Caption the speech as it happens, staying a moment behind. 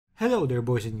Hello there,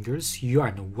 boys and girls. You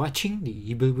are now watching The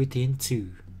Evil Within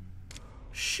 2.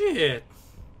 Shit!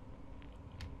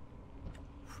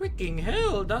 Freaking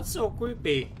hell, that's so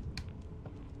creepy.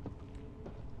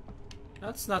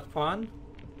 That's not fun.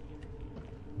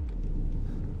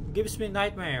 Gives me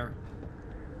nightmare.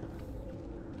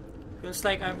 Feels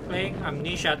like I'm playing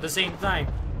Amnesia at the same time.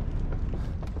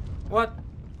 What?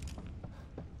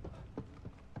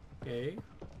 Okay.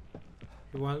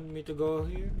 You want me to go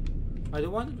here? I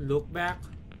don't want to look back.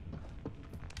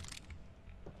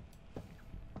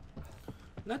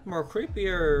 Not more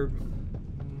creepier,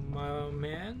 my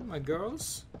man, my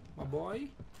girls, my boy.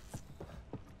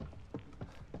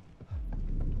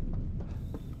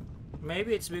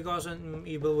 Maybe it's because in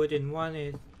Evil Within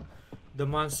 1 the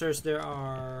monsters there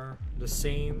are the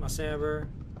same as ever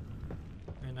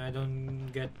and I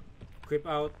don't get creeped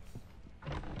out.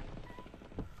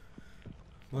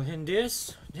 But in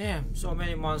this, damn, so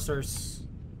many monsters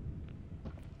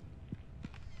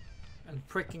and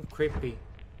freaking creepy.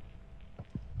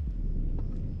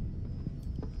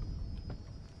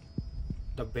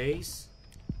 The base?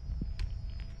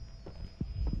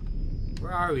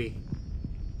 Where are we?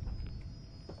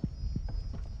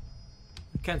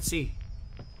 I can't see.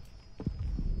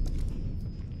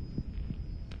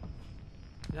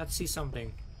 Let's see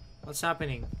something. What's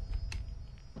happening?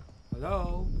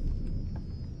 Hello?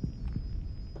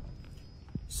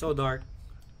 So dark.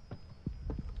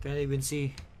 Can't even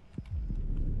see.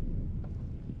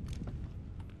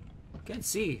 Can't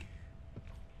see.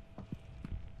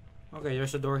 Okay,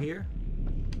 there's a door here.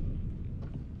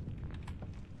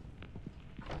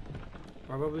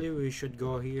 Probably we should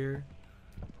go here.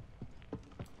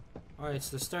 Oh, it's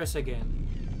the stairs again.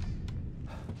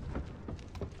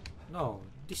 No,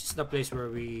 this is the place where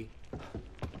we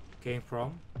came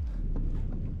from.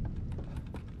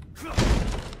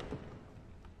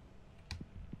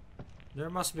 There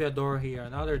must be a door here,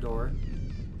 another door.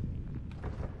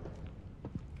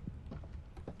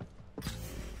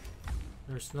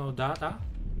 There's no data.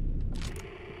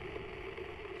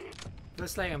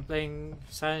 Feels like I'm playing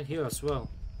Silent Hill as well.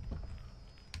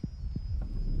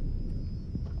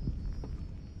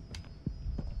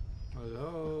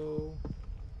 Hello?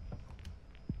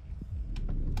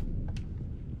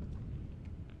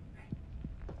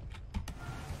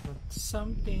 But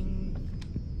something's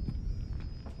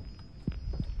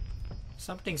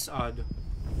odd.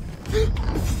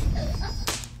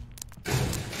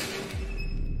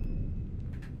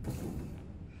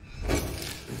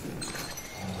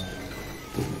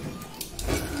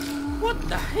 What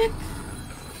the heck?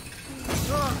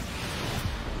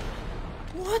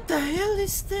 What the hell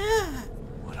is that?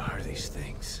 What are these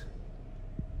things?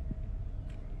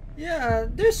 Yeah,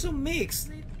 there's some mix.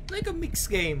 Like a mix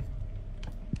game.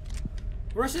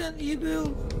 Resident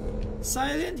Evil,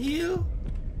 Silent Hill,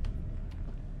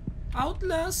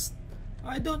 Outlast,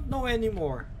 I don't know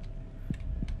anymore.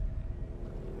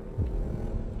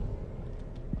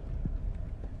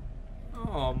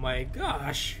 Oh my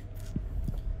gosh.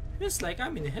 Feels like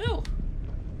I'm in hell.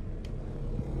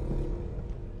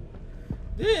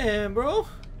 Damn, bro.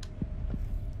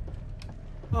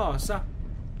 Oh, so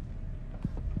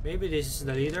maybe this is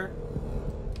the leader.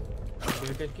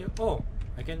 Maybe I can kill. Oh,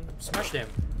 I can smash them.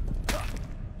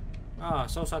 Ah,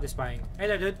 so satisfying. Hey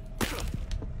there, dude.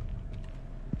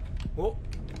 Oh,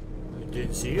 I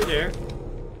didn't see you there.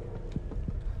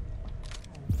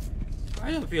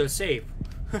 I don't feel safe.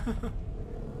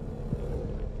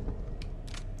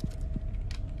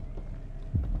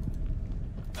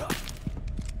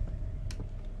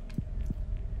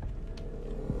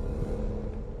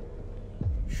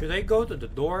 Should I go to the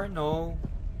door? No.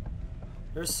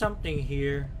 There's something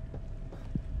here.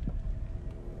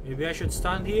 Maybe I should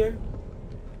stand here?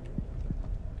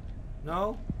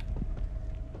 No?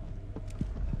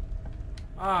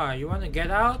 Ah, you wanna get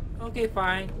out? Okay,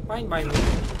 fine. Fine by me.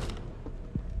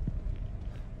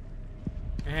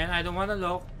 And I don't wanna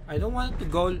look. I don't want to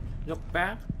go look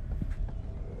back.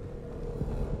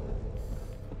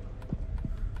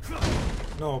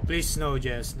 No, please no,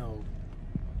 Jess, no.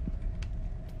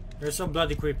 They're so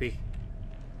bloody creepy.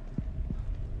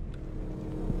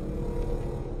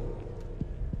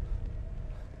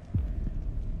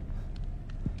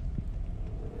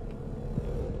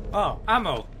 Oh,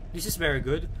 ammo! This is very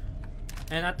good.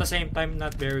 And at the same time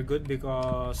not very good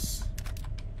because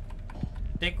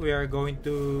I think we are going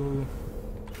to...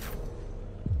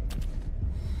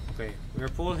 Okay, we're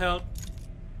full health.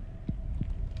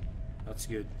 That's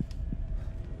good.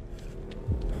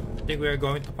 I think we are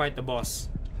going to fight the boss.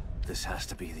 This has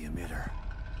to be the emitter.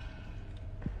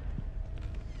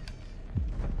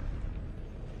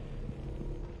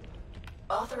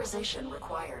 Authorization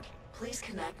required. Please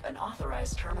connect an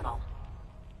authorized terminal.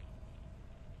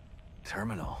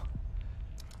 Terminal?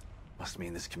 Must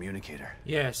mean this communicator.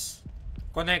 Yes.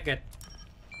 Connect it.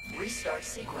 Restart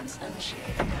sequence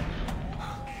initiated.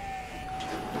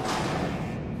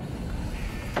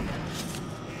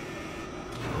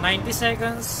 $90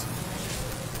 seconds?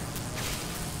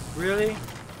 Really?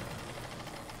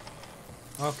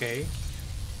 Okay.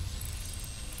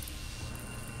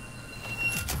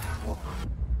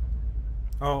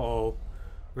 Uh-oh.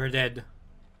 We're dead.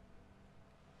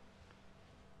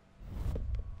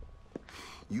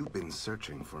 You've been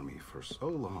searching for me for so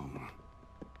long,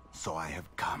 so I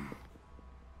have come.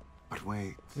 But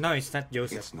wait. No, it's not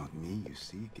Joseph. It's not me you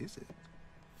seek, is it?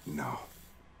 No.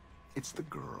 It's the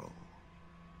girl.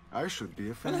 I should be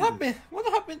offended. What happened? What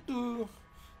happened to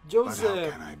But Joseph?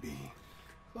 how can I be?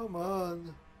 Come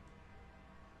on.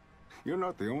 You're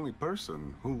not the only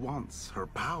person who wants her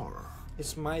power.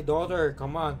 It's my daughter.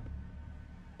 Come on.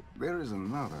 There is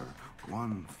another,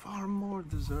 one far more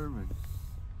deserving.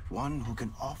 One who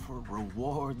can offer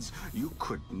rewards you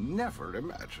could never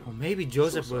imagine. Or maybe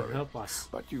Joseph So will sorry, help us.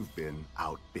 But you've been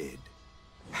outbid.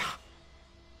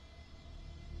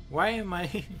 Why am I...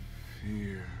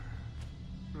 Fear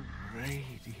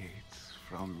radiates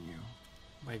from you.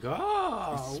 My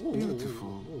God. It's Ooh,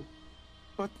 beautiful. ooh, ooh.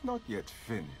 But not yet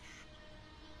finished.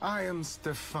 I am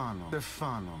Stefano.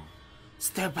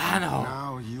 Stefano.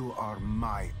 Now you are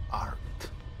my art.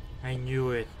 I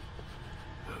knew it.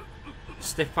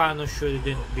 Stefano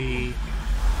shouldn't be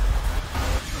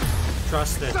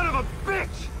trusted. Son of a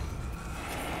bitch!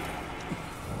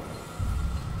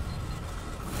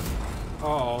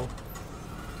 Uh-oh.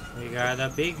 We got a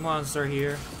big monster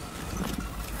here.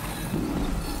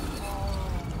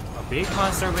 A big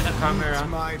monster with a camera.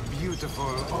 My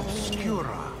beautiful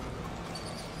Obscura.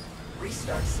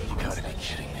 Restart sequence. Gotta be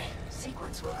kidding me.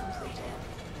 Sequence will complete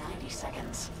in 90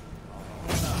 seconds.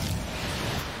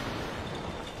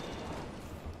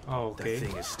 Oh, okay. That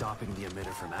thing is stopping the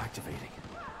emitter from activating.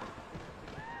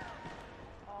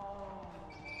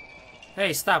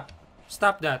 Hey, stop.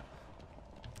 Stop that.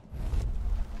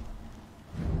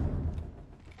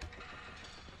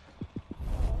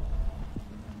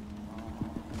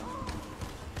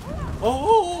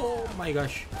 Oh my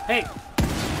gosh. Hey!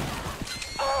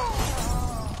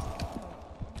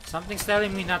 Something's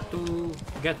telling me not to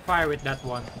get fire with that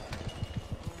one.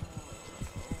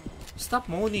 Stop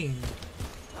moaning.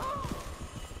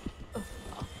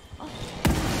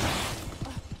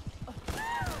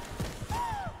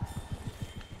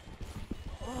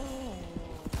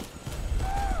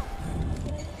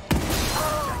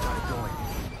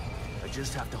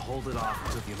 Just have to hold it off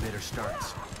until the emitter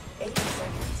starts. 80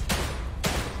 seconds.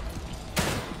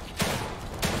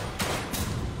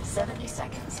 70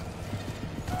 seconds.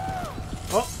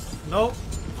 Oh, no.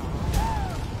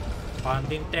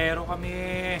 Pantintero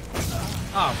kami.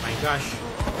 Oh my gosh.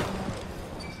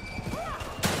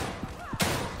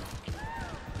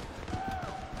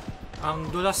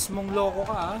 Ang dulas mong loko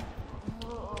ka, ah.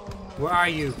 Where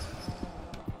are you?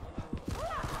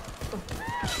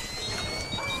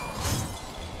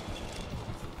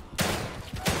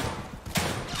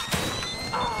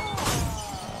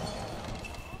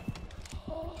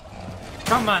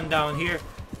 Come on down here.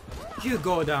 You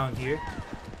go down here.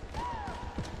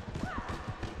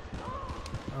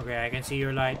 Okay, I can see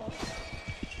your light.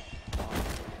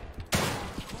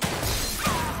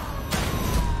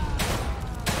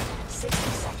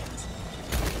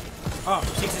 Oh,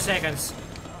 60 seconds.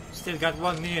 Still got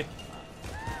 1 minute.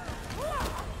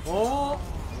 Oh!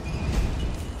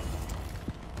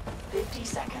 50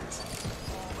 seconds.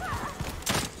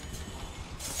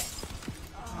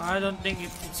 I don't think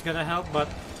it's gonna help, but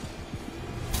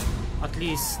at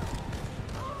least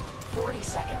 40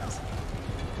 seconds.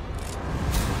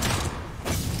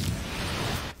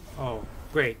 oh,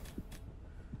 great.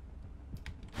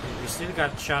 We still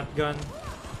got shotgun.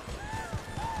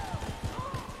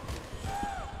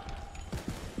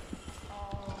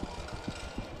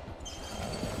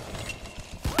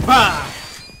 Bah!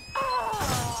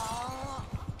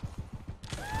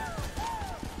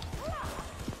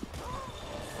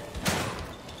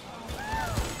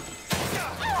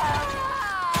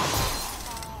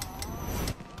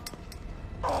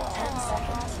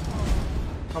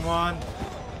 Come on.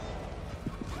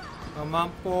 Come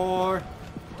on, 4,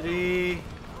 3,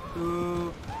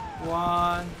 2,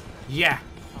 1. Yeah.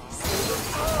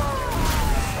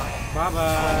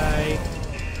 Bye-bye.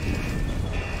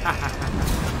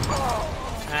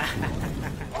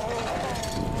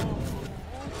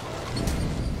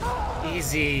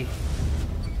 Easy.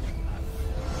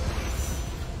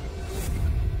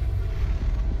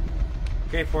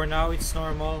 Okay, for now it's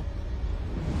normal.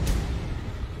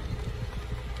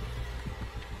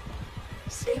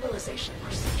 Stabilization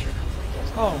procedure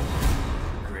completed. Oh,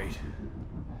 Great.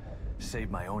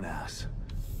 Saved my own ass.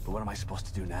 But what am I supposed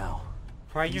to do now?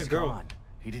 find your He's girl. gone.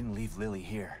 He didn't leave Lily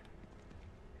here.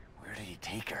 Where did he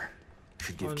take her?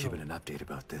 Should give Oh, no. Kibben an update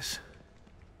about this.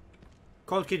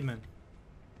 Call Kidman.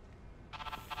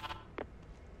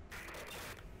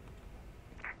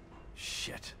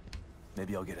 Shit.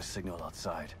 Maybe I'll get a signal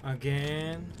outside.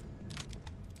 Again.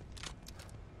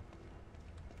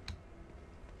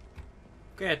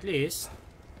 Okay, at least.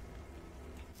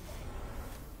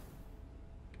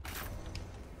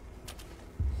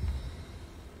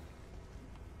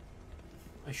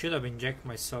 I should have injected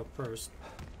myself first.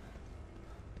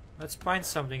 Let's find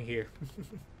something here.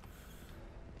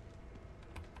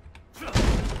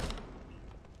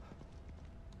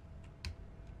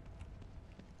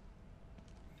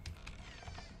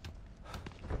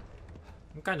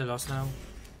 I'm kinda lost now.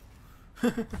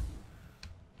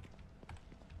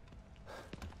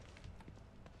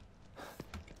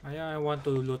 I want to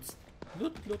loot.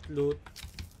 Loot.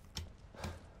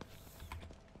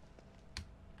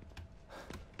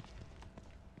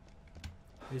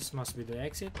 This must be the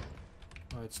exit.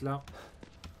 Oh, it's locked.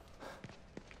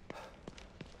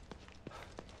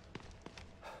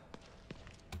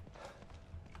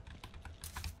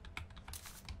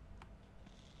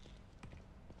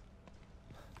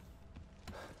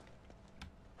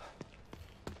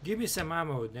 Give me some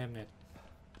ammo, damn it.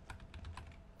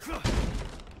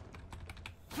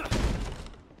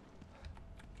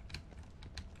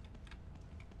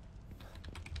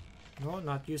 No,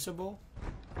 not usable.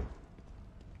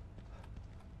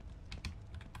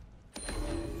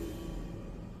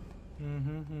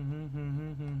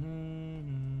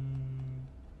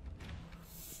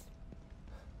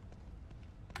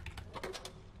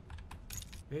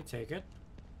 Okay, take it.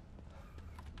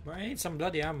 But I need some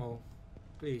bloody ammo,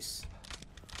 please.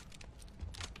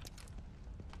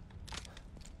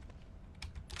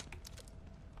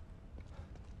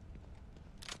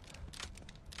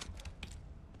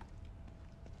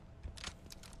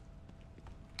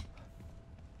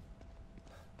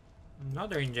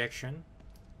 Another injection.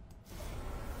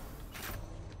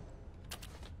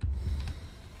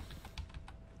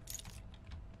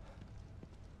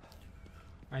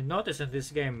 I noticed in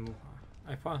this game,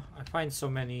 I find so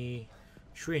many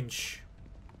syringe.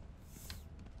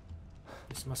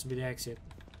 This must be the exit.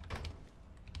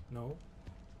 No.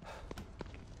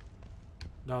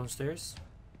 Downstairs.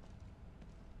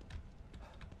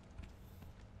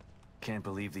 Can't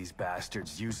believe these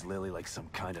bastards used Lily like some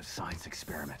kind of science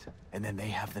experiment. And then they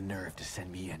have the nerve to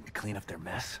send me in to clean up their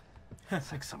mess?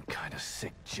 It's like some kind of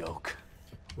sick joke.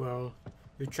 Well,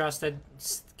 you trusted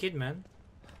Kidman.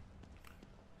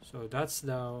 So that's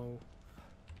the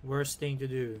worst thing to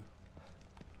do.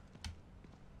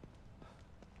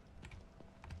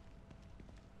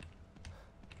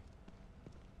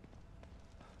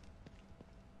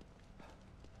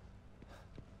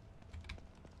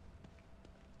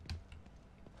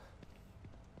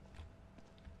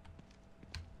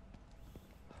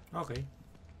 Okay.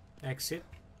 Exit.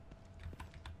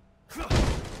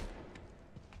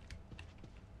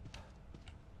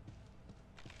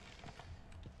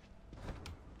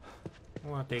 I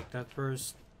want to take that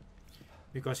first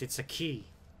because it's a key.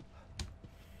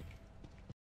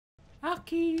 A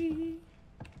key.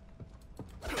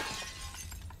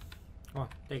 Oh,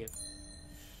 take it.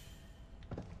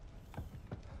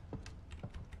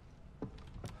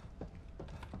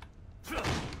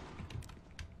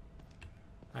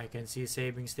 I can see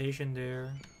saving station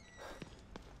there.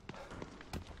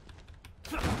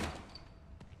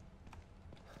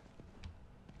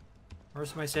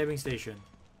 Where's my saving station?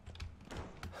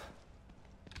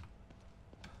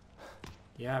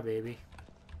 Yeah, baby.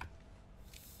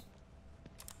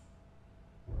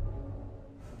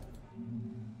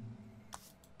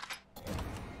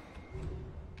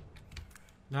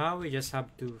 Now we just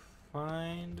have to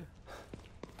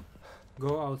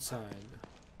go outside.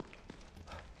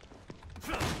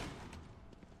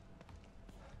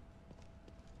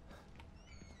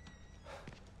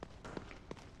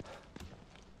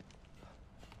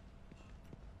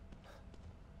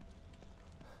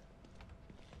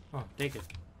 Oh, take it.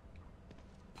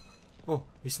 Oh,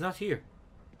 he's not here.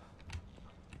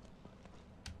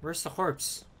 Where's the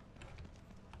corpse?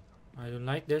 I don't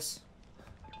like this.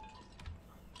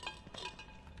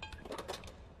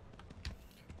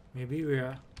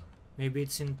 Maybe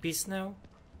it's in peace now?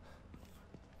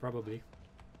 Probably.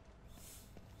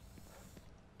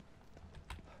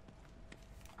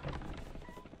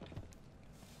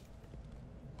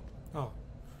 Oh,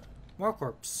 More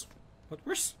corpse. But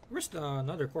where's the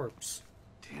another corpse?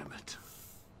 Damn it.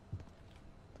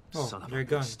 Oh, Son of they're a bitch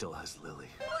gone. still has Lily.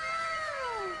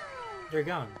 They're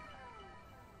gone.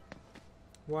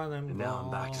 While I'm And now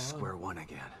I'm back to gone. square one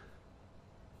again.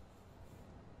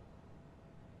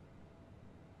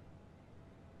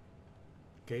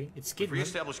 Okay, it's We've Kidman.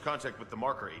 re-established contact with the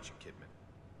marker agent, Kidman.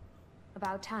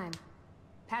 About time.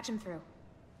 Patch him through.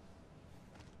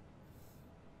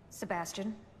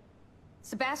 Sebastian?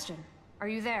 Sebastian, are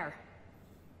you there?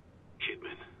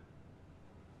 Kidman.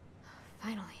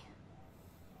 Finally.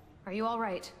 Are you all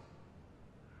right?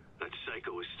 That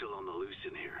psycho is still on the loose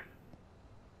in here.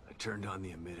 I turned on the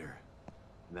emitter,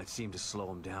 and that seemed to slow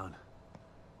him down.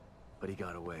 But he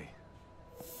got away.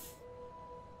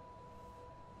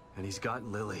 And he's got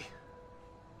Lily.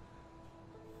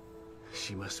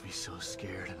 She must be so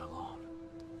scared and alone.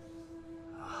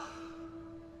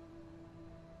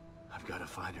 I've got to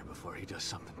find her before he does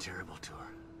something terrible to her.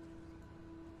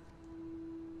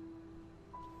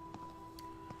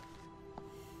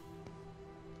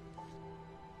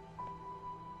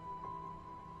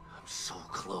 I'm so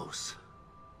close.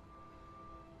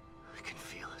 I can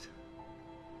feel it.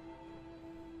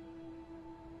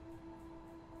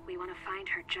 We want to find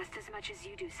her just as much as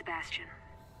you do, Sebastian.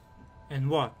 And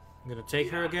what? I'm gonna take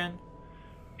her again?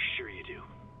 Sure you do.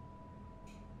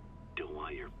 Don't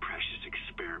want your precious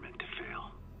experiment to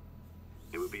fail.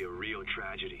 It would be a real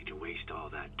tragedy to waste all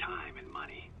that time and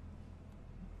money.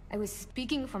 I was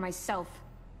speaking for myself,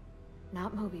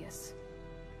 not Mobius.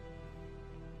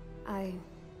 I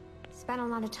spent a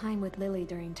lot of time with Lily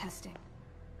during testing.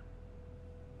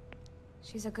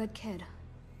 She's a good kid.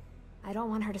 I don't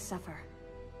want her to suffer.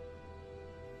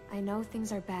 I know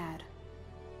things are bad,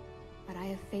 but I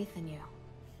have faith in you.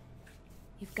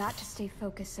 You've got to stay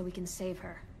focused so we can save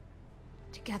her.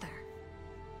 Together.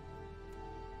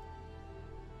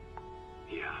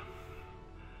 Yeah.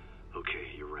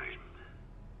 Okay, you're right.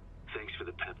 Thanks for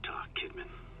the pep talk, Kidman.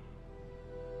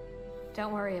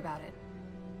 Don't worry about it.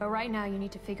 But right now you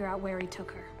need to figure out where he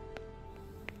took her.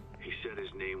 He said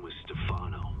his name was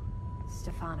Stefano.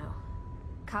 Stefano.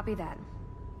 Copy that.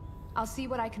 I'll see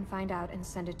what I can find out and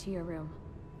send it to your room.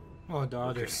 Oh, the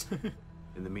others.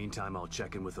 In the meantime, I'll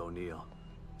check in with O'Neill.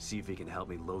 See if he can help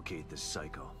me locate this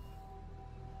psycho.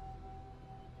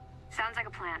 Sounds like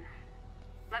a plan.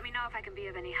 Let me know if I can be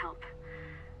of any help.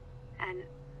 And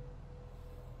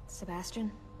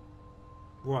Sebastian,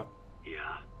 What?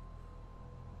 Yeah.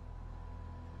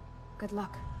 good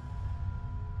luck.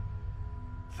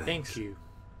 Thank you.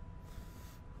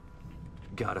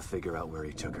 Gotta figure out where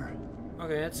he took her.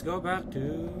 Okay, let's go back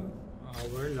to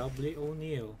our lovely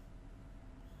O'Neill.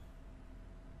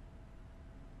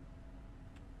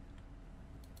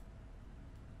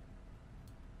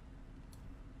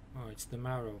 Oh, it's the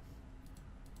Marrow.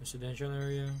 Residential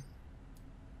area.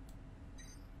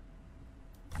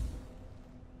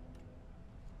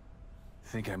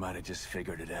 Think I might have just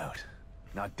figured it out.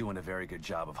 Not doing a very good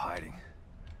job of hiding.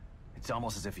 It's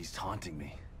almost as if he's taunting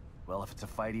me. Well, if it's a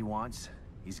fight he wants,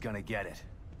 he's gonna get it.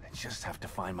 I just have to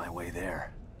find my way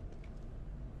there.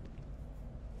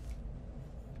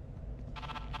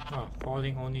 Oh,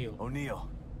 calling O'Neill. O'Neill,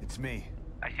 it's me.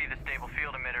 I see the stable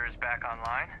field emitter is back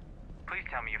online. Please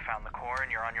tell me you found the core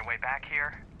and you're on your way back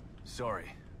here.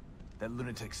 Sorry. That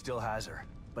lunatic still has her,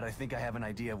 but I think I have an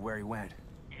idea of where he went.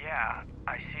 Yeah,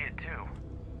 I see it too.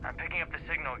 I'm picking up the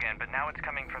signal again, but now it's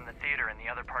coming from the theater in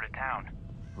the other part of town.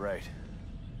 Right.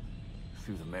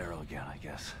 Through the marrow again, I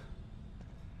guess.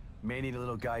 May need a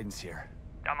little guidance here.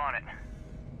 I'm on it.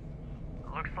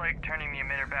 Looks like turning the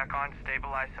emitter back on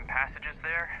stabilized some passages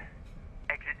there.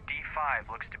 Exit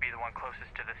D5 looks to be the one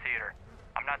closest to the theater.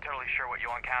 I'm not totally sure what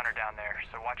you'll encounter down there,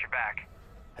 so watch your back.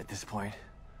 At this point,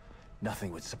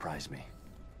 nothing would surprise me.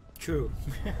 True.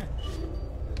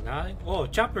 9. Oh,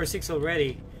 chapter 6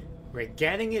 already. We're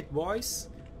getting it, boys.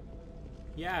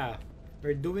 Yeah,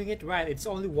 we're doing it right. It's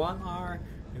only 1 hour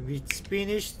and we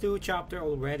finished 2 chapters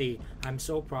already. I'm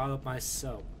so proud of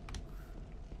myself.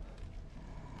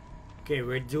 Okay,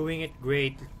 we're doing it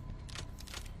great.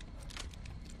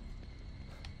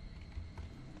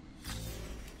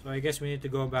 So I guess we need to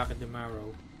go back at the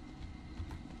Marrow.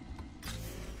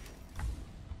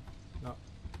 No.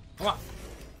 Come on.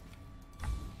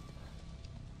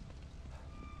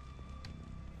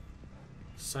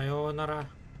 Sayonara.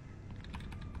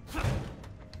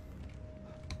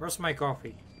 Where's my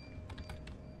coffee?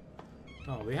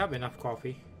 Oh, we have enough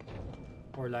coffee.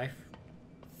 Or life.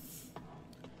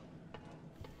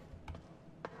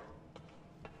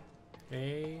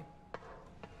 Okay.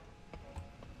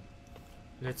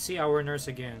 Let's see our nurse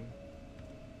again.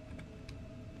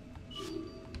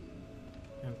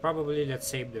 I'm Probably let's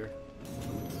save there.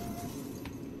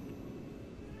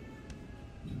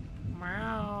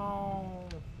 Meow.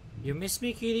 You miss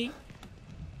me, kitty?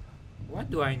 What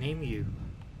do I name you?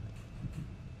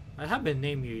 I haven't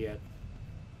named you yet.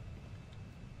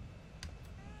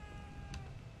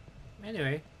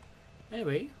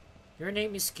 Anyway, your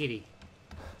name is Kitty.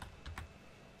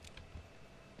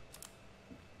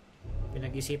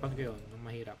 Pinag-isipan ko yun nung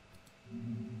mahirap.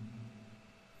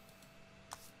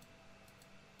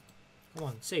 Come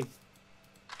on, save.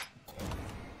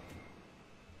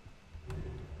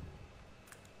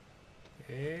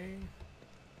 Okay.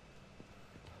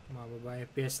 Mababa yung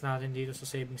FPS natin dito sa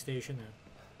saving station.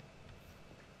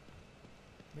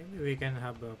 Maybe we can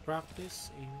have a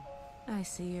practice. I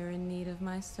see you're in need of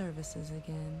my services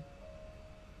again.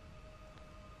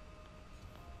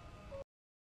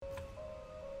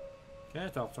 Can I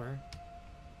talk to her?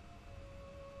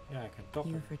 Yeah, I can talk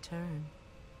to her. You've returned.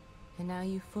 And now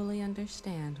you fully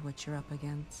understand what you're up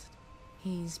against.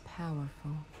 He's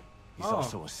powerful. He's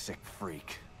also a sick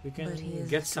freak. We can but he is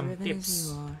get some driven tips. as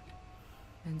you are,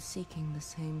 and seeking the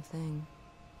same thing.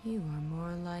 You are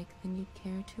more alike than you'd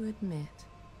care to admit.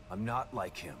 I'm not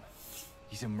like him.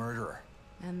 He's a murderer.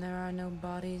 And there are no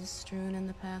bodies strewn in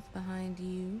the path behind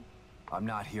you? I'm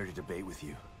not here to debate with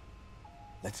you.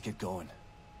 Let's get going.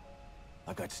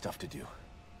 I got stuff to do.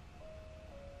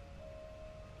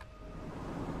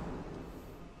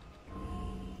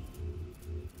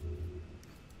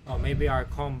 Oh, maybe our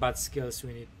combat skills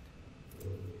we need.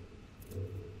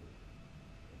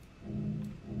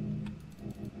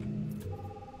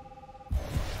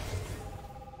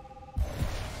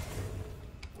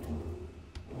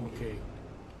 Okay.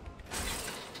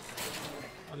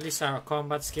 At least our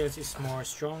combat skills is more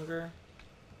stronger.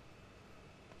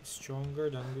 Stronger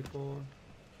than before.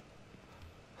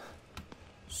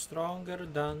 Stronger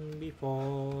than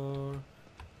before.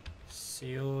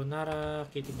 Sayonara,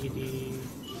 kitty kitty.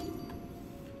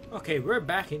 Okay, we're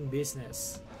back in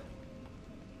business.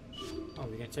 Oh,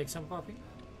 we can take some coffee?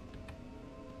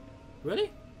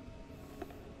 Really?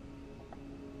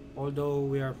 Although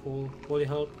we are fully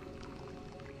health.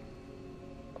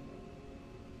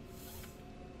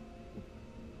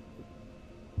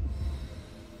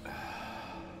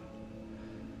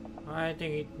 I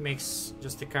think it makes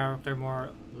just the character more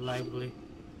lively.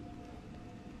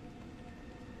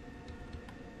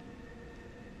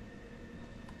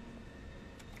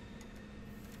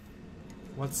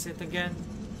 What's it again?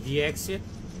 The exit?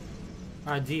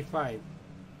 D5.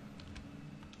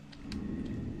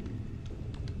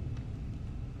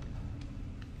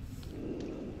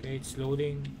 Okay, it's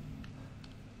loading.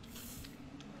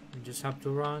 We just have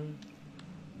to run.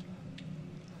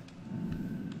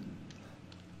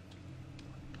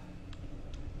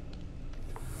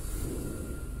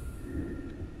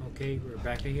 Okay, we're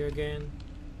back here again.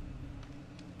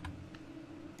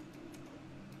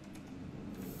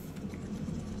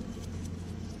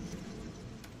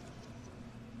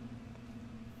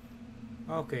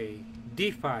 Okay,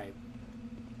 D5.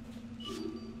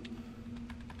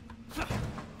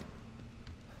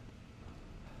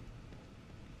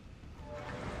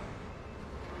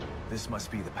 This must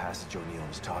be the passage O'Neill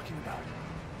was talking about.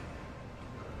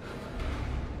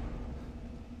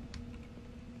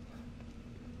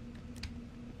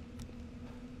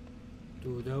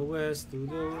 To the west, to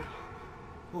the...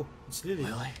 Oh, it's Lily.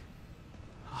 Lily?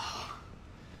 Oh,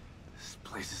 this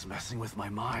place is messing with my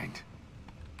mind.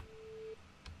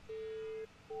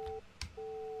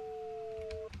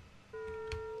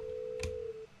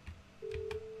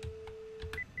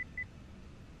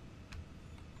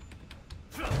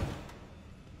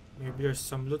 Maybe there's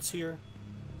some loots here.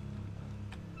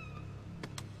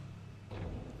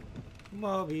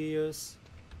 Mobius.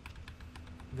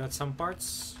 Got some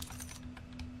parts.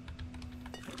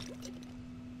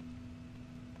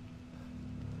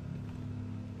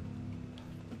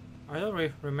 I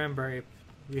don't remember if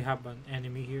we have an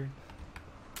enemy here.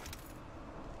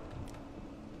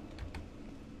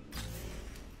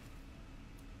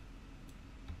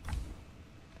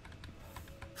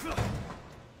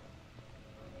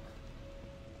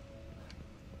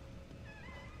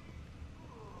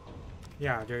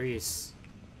 Yeah, there is.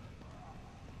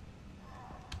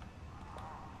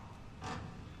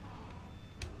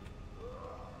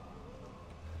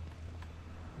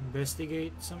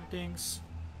 Investigate some things.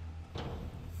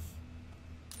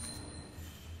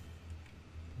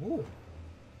 Ooh.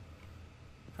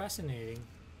 Fascinating.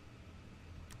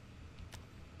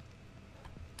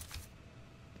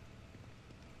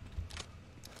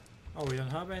 Oh, we don't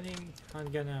have any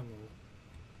handgun ammo.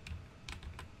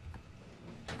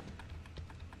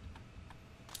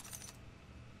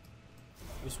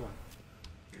 This one.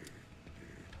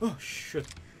 Oh shit.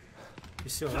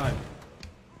 He's still alive.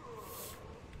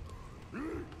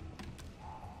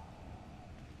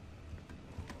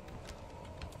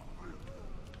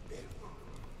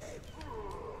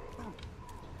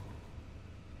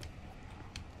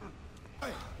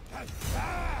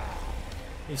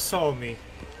 He saw me.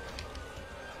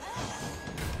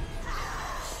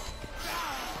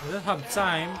 I don't have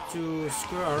time to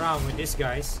screw around with these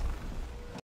guys.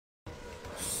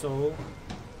 So,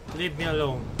 leave me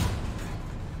alone.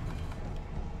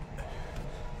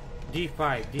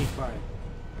 D5, D5.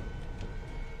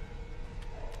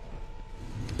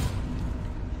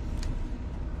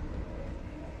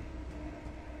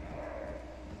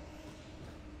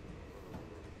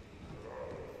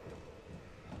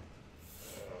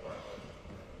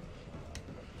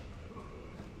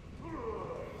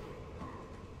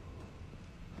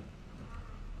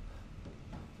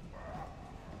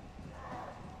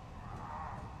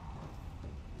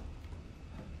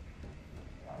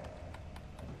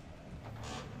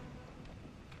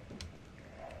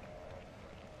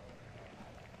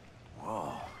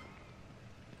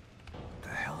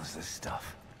 This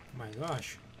stuff. My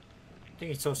gosh, I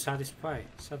think it's so satisfying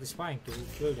to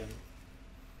kill them.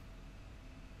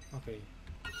 Okay,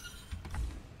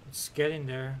 let's get in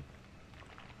there.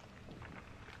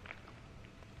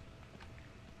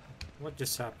 What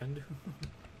just happened?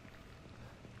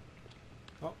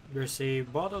 Oh, there's a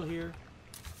bottle here.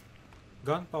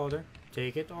 Gunpowder.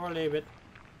 Take it or leave it.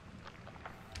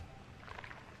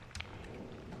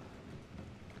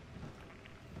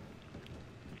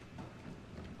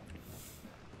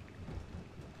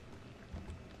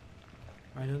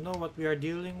 I don't know what we are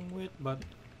dealing with, but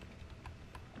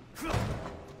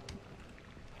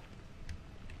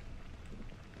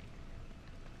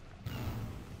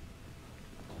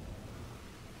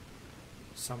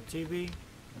some TV.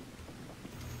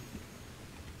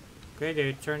 Okay,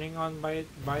 they're turning on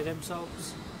by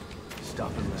themselves.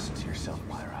 Stop and listen to yourself,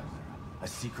 Myra. A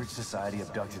secret society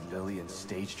abducted Lily and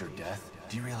staged her death?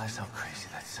 Do you realize how crazy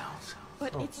that sounds?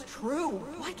 But it's true.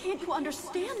 Why can't you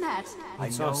understand that? I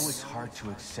know it's hard to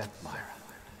accept, Myra.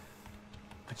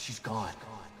 But she's gone.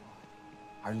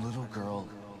 Our little girl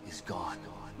is gone.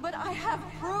 But I have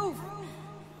proof.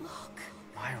 Look.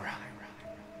 Myra,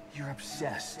 you're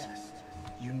obsessed.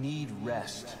 You need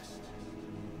rest.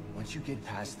 Once you get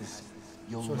past this,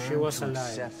 you'll learn she was to alive.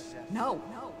 accept. No.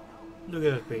 Look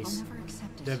at her face. I'll never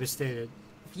accept it. Devastated.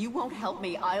 If you won't help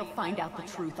me, I'll find out the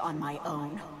truth on my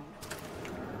own.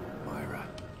 Myra,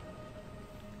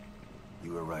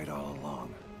 you were right all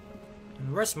along.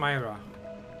 And where's Myra?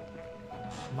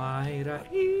 Myra.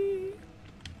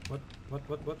 What?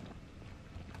 What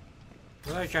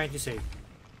are you trying to say?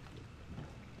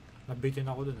 Nabitin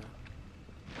ako dun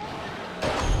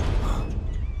ah.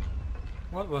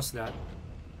 What was that?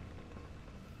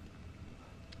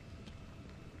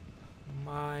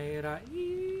 Myra.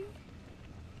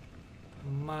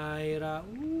 Myra.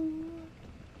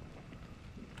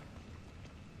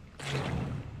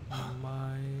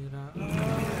 Myra.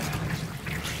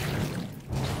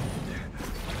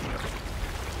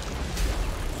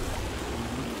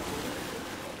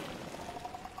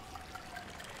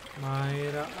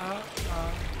 Myra.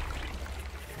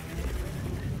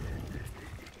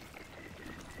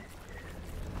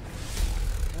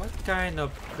 What kind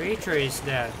of creature is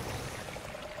that?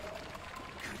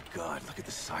 Good God, look at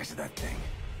the size of that thing.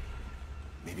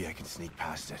 Maybe I can sneak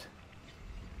past it.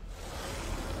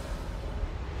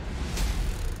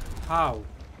 How?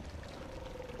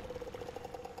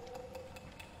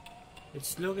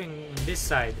 It's looking this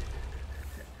side.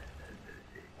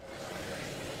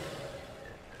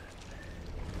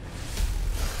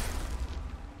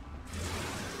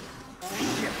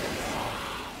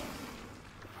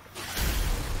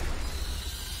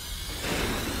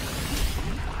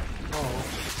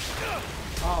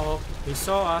 He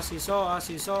saw us, he saw us,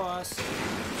 he saw us.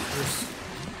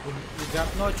 We got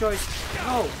no choice.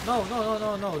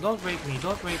 No, don't break me,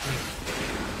 don't break me.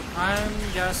 I'm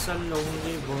just a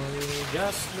lonely boy,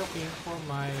 just looking for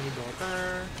my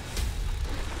daughter.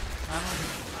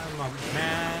 I'm a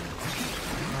man.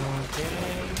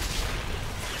 Okay.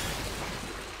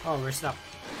 Oh, we're stuck.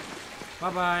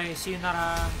 Bye-bye, see you,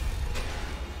 Nara.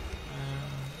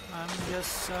 I'm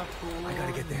just a fool. I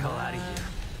gotta get the hell out of here.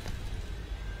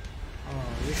 Oh,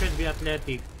 you should be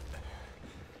athletic.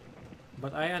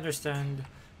 But I understand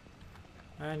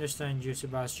you,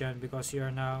 Sebastian, because you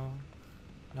are now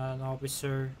not an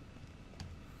officer.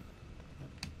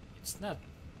 It's not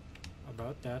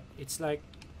about that. It's like,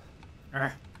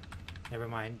 never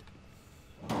mind.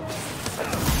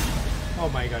 Oh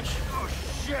my gosh. Oh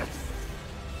shit!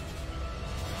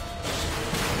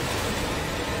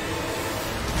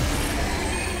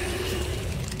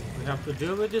 have to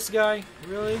deal with this guy?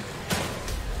 Really?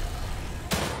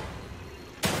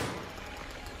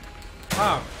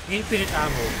 Wow, infinite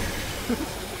ammo.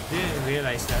 Didn't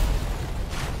realize that.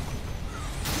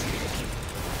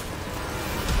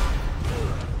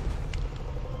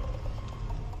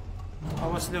 I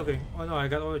was looking. Oh no, I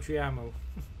got all the 3 ammo.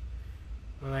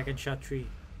 Well, I can shot 3.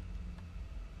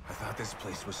 I thought this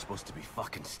place was supposed to be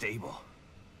fucking stable.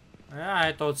 Yeah,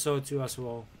 I thought so too as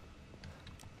well.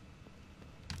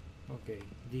 Okay,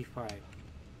 D5.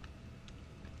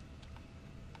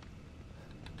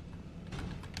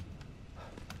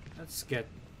 Let's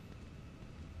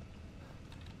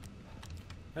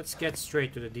get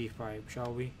straight to the D5,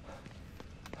 shall we?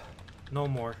 No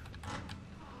more.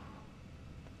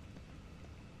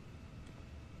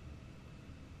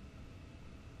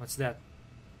 What's that?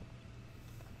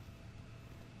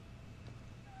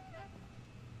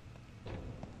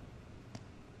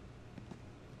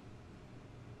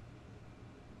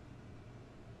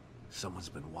 Someone's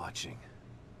been watching.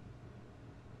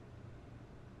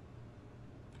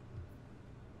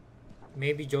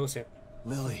 Maybe Joseph.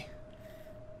 Lily.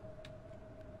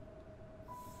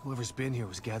 Whoever's been here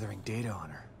was gathering data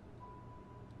on her.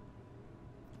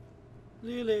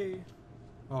 Lily.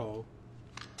 Oh.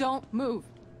 Don't move.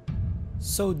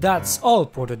 So that's all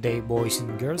for today, boys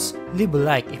and girls. Leave a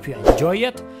like if you enjoy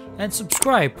it and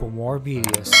subscribe for more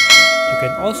videos. You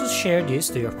can also share this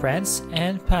to your friends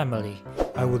and family.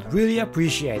 I would really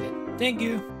appreciate it. Thank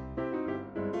you.